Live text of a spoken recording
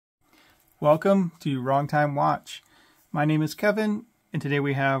Welcome to Wrong Time Watch. My name is Kevin, and today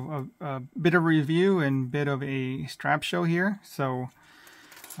we have a bit of a review and bit of a strap show here. So,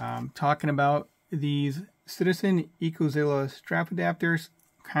 talking about these Citizen Ecozilla strap adapters,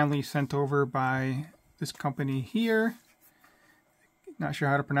 kindly sent over by this company here. Not sure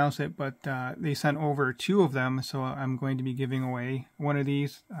how to pronounce it, but they sent over 2 of them, so I'm going to be giving away one of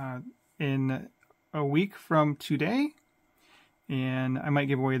these in a week from today. And I might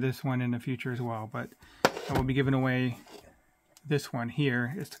give away this one in the future as well, but I will be giving away this one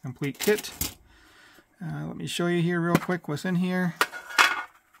here. It's the complete kit. Let me show you here real quick what's in here.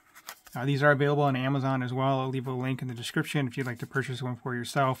 These are available on Amazon as well. I'll leave a link in the description if you'd like to purchase one for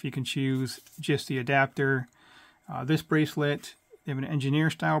yourself. You can choose just the adapter, this bracelet. They have an engineer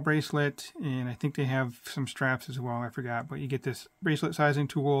style bracelet, and I think they have some straps as well. I forgot, but you get this bracelet sizing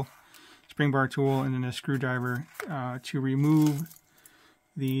tool, spring bar tool, and then a screwdriver to remove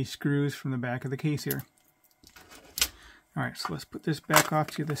the screws from the back of the case here. Alright, so let's put this back off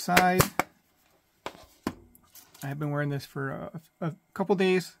to the side. I've been wearing this for a couple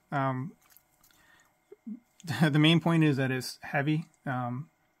days. The main point is that it's heavy,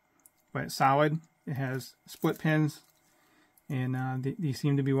 but it's solid. It has split pins, and these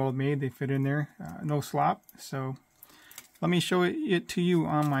seem to be well made. They fit in there, no slop. So let me show it to you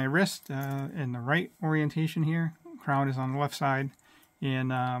on my wrist in the right orientation here. Crown is on the left side,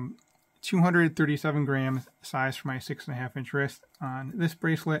 and 237 grams size for my 6.5 inch wrist on this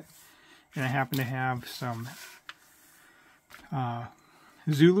bracelet. And I happen to have some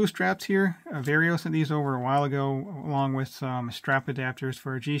Zulu straps here. Vario sent these over a while ago, along with some strap adapters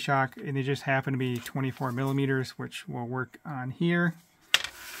for a G-Shock, and they just happen to be 24 millimeters, which will work on here.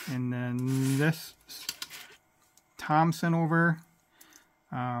 And then this Tom sent over.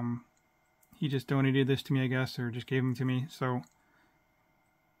 He just donated this to me, I guess, or just gave them to me. So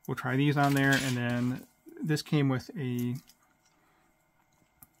we'll try these on there. And then this came with a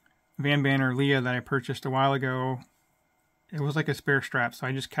Van Banner Leah that I purchased a while ago. It was like a spare strap, so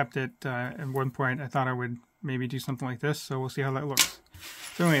I just kept it. At one point, I thought I would maybe do something like this, so we'll see how that looks.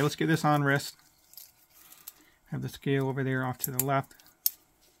 So anyway, let's get this on wrist. Have the scale over there off to the left.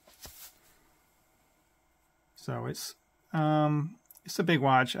 So it's a big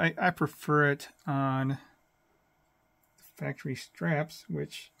watch. I prefer it on factory straps,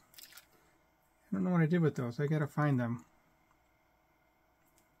 which I don't know what I did with those. I gotta find them.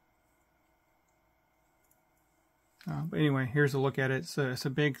 But anyway, here's a look at it. It's a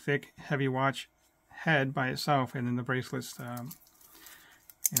big, thick, heavy watch head by itself, and then the bracelet's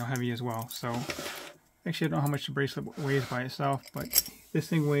heavy as well. So actually, I don't know how much the bracelet weighs by itself, but this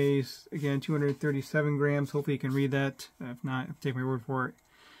thing weighs, again, 237 grams. Hopefully you can read that. If not, take my word for it.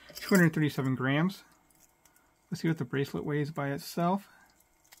 237 grams. Let's see what the bracelet weighs by itself.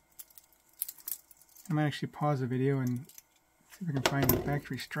 I might actually pause the video and see if I can find the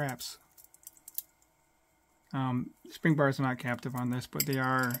factory straps. Spring bars are not captive on this, but they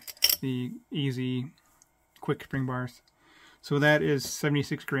are the easy, quick spring bars. So that is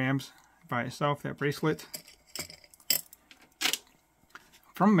 76 grams by itself, that bracelet.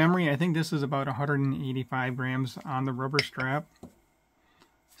 From memory, I think this is about 185 grams on the rubber strap.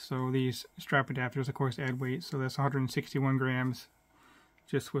 So these strap adapters, of course, add weight. So that's 161 grams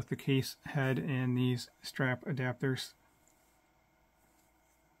just with the case head and these strap adapters.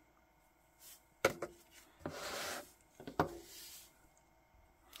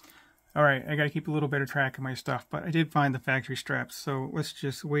 Alright, I gotta keep a little better track of my stuff, but I did find the factory straps, so let's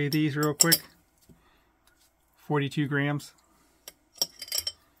just weigh these real quick. 42 grams.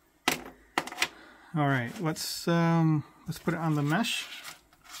 Alright, let's put it on the mesh.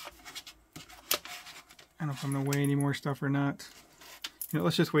 I don't know if I'm gonna weigh any more stuff or not.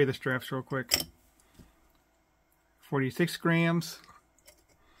 Let's just weigh the straps real quick. 46 grams.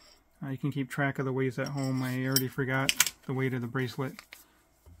 You can keep track of the weights at home. I already forgot the weight of the bracelet.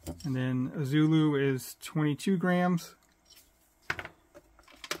 And then a Zulu is 22 grams.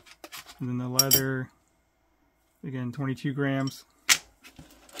 And then the leather, again, 22 grams.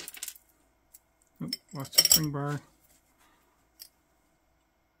 Oop, lost the spring bar.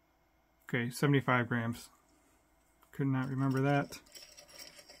 Okay, 75 grams. Could not remember that.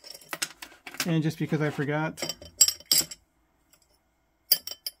 And just because I forgot,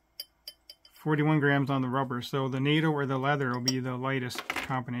 41 grams on the rubber. So the NATO or the leather will be the lightest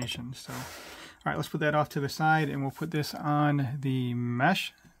combination. So, all right, let's put that off to the side, and we'll put this on the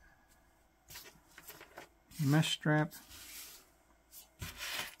mesh strap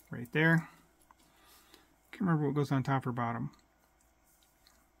right there. Can't remember what goes on top or bottom.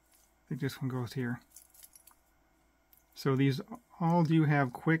 I think this one goes here. So these all do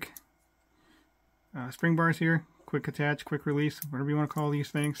have quick spring bars here. Quick attach, quick release, whatever you want to call these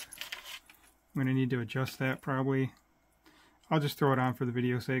things. I'm going to need to adjust that probably. I'll just throw it on for the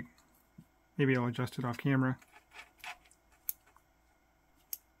video's sake. Maybe I'll adjust it off camera.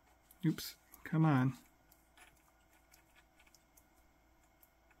 Oops, come on.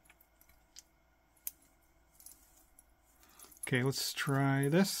 Okay, let's try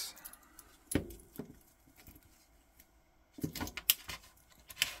this.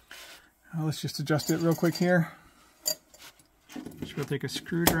 Let's just adjust it real quick here. Just gonna take a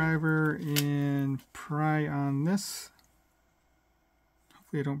screwdriver and pry on this.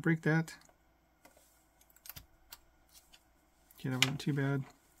 Hopefully I don't break that. Okay, that wasn't too bad.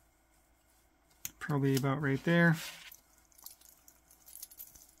 Probably about right there.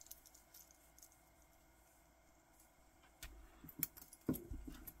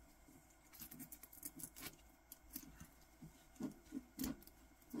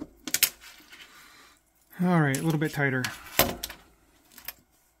 All right, a little bit tighter.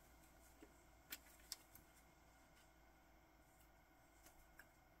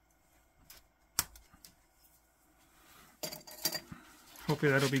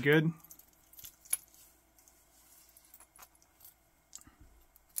 Hopefully that'll be good.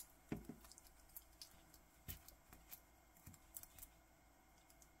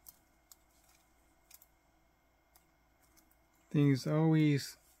 Things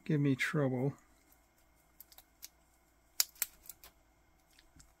always give me trouble.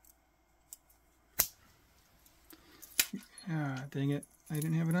 Ah, dang it. I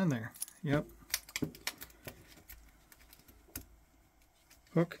didn't have it on there. Yep.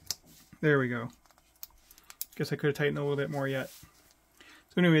 Hook. There we go. Guess I could have tightened a little bit more yet.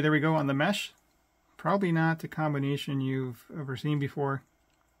 So anyway, there we go on the mesh. Probably not the combination you've ever seen before.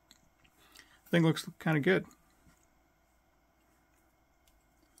 Thing looks kind of good.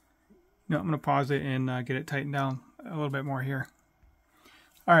 No, I'm going to pause it and get it tightened down a little bit more here.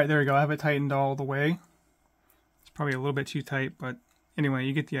 Alright, there we go. I have it tightened all the way. It's probably a little bit too tight, but anyway,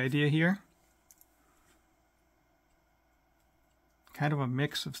 you get the idea here. Kind of a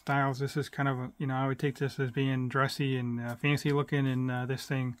mix of styles. This is kind of a, you know, I would take this as being dressy and fancy looking, and this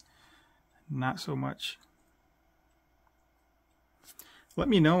thing not so much. Let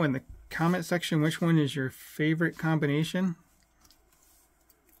me know in the comment section which one is your favorite combination.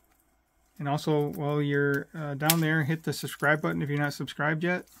 And also, while you're down there, hit the subscribe button if you're not subscribed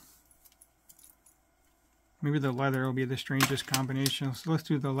yet. Maybe the leather will be the strangest combination. So let's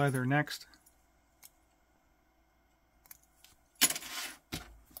do the leather next.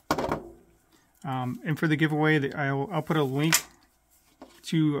 And for the giveaway, I'll put a link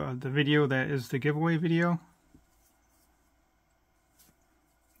to the video that is the giveaway video.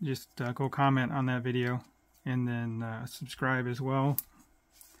 Just go comment on that video and then subscribe as well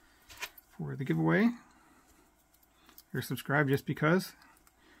for the giveaway. Or subscribe just because.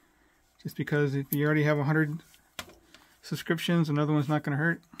 Just because if you already have 100 subscriptions, another one's not going to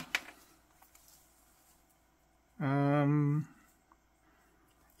hurt.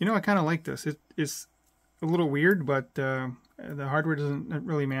 You know, I kind of like this. It's a little weird, but the hardware doesn't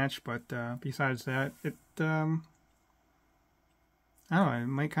really match. But besides that, I don't know, it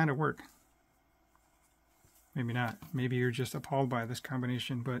might kind of work. Maybe not. Maybe you're just appalled by this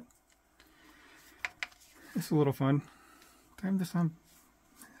combination, but it's a little fun. Time this on.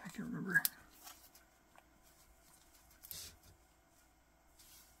 I can't remember.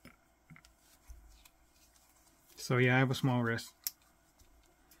 So yeah, I have a small wrist.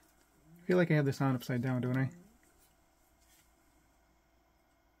 I feel like I have this on upside down, don't I?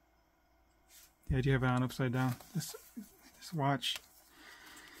 Yeah, I do have it on upside down. This watch.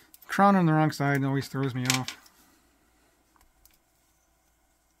 Crown on the wrong side always throws me off.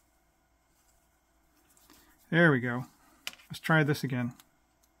 There we go. Let's try this again.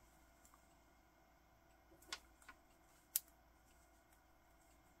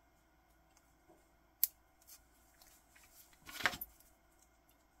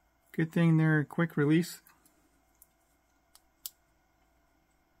 Good thing they're quick release.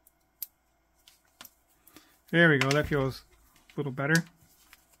 There we go. That feels a little better.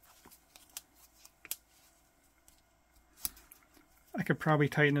 I could probably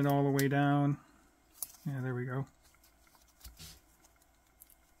tighten it all the way down. Yeah, there we go.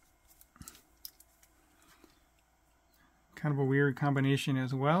 Kind of a weird combination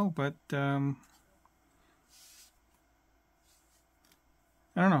as well, but I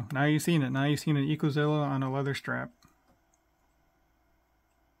don't know. Now you've seen it. Now you've seen an Ecozilla on a leather strap.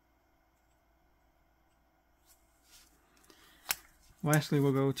 Lastly,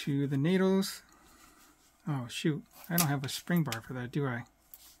 we'll go to the NATOs. Oh, shoot. I don't have a spring bar for that, do I?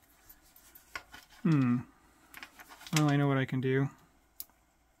 Well, I know what I can do.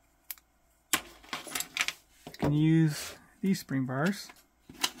 I can use these spring bars.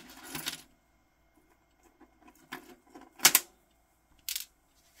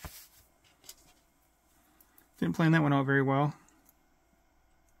 Didn't plan that one out very well.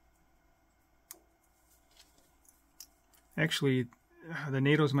 Actually, the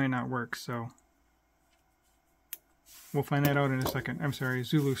NATOs might not work, so we'll find that out in a second. I'm sorry,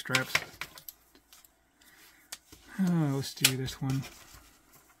 Zulu straps. Let's do this one.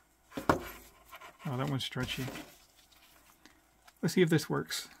 Oh, that one's stretchy. Let's see if this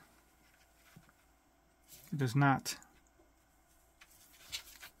works. It does not.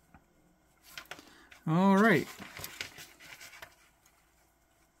 All right.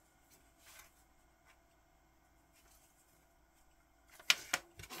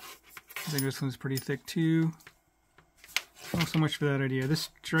 I think this one's pretty thick too. Not so much for that idea. This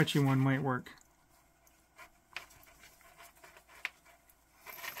stretchy one might work.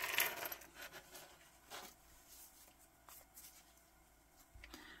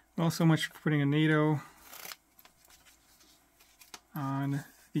 Well, so much for putting a NATO on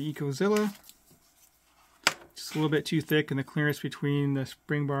the Ecozilla. Just a little bit too thick, and the clearance between the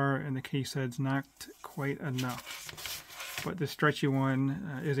spring bar and the case head's not quite enough. But the stretchy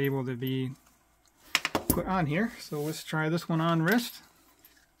one is able to be put on here. So let's try this one on wrist.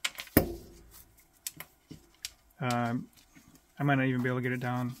 I might not even be able to get it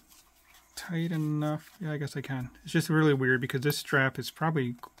down tight enough. Yeah, I guess I can. It's just really weird because this strap is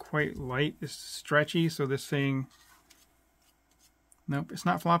probably quite light. It's stretchy, so this thing, nope, it's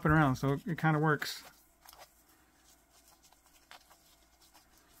not flopping around, so it kind of works.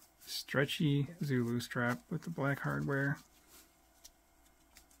 Stretchy Zulu strap with the black hardware.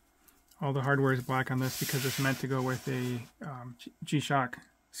 All the hardware is black on this because it's meant to go with a G-Shock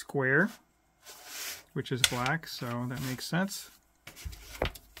square, which is black, so that makes sense.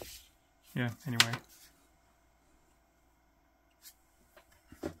 Yeah, anyway.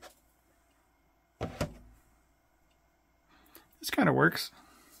 This kind of works.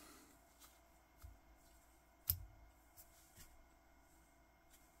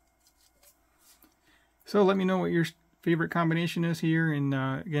 So let me know what your favorite combination is here, and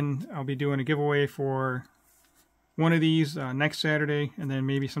again, I'll be doing a giveaway for one of these next Saturday, and then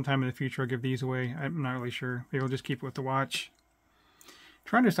maybe sometime in the future I'll give these away. I'm not really sure. Maybe I'll just keep it with the watch.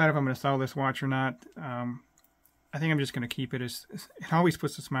 Trying to decide if I'm going to sell this watch or not. I think I'm just going to keep it. It always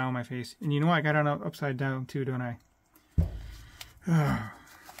puts a smile on my face. And you know what? I got it upside down too, don't I?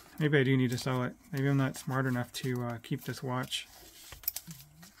 Maybe I do need to sell it. Maybe I'm not smart enough to keep this watch.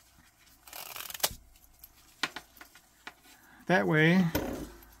 That way,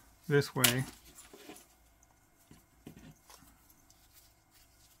 this way.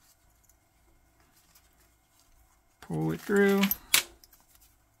 Pull it through.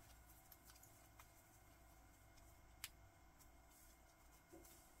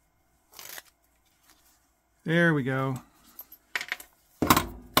 There we go.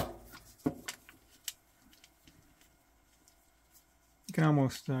 You can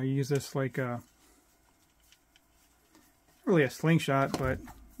almost use this like a, really a slingshot, but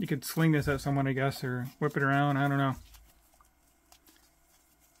you could sling this at someone, I guess, or whip it around. I don't know.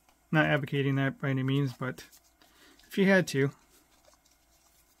 Not advocating that by any means, but if you had to.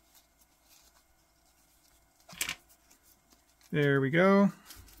 There we go.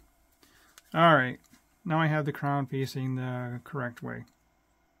 All right. Now I have the crown facing the correct way.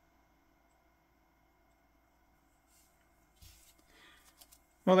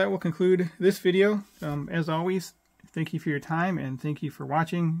 Well, that will conclude this video. As always, thank you for your time and thank you for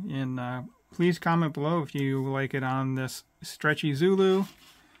watching. And please comment below if you like it on this stretchy Zulu,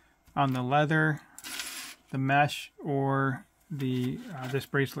 on the leather, the mesh, or the this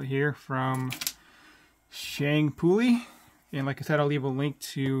bracelet here from Shangpuli. And like I said, I'll leave a link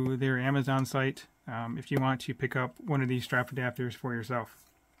to their Amazon site if you want to pick up one of these strap adapters for yourself.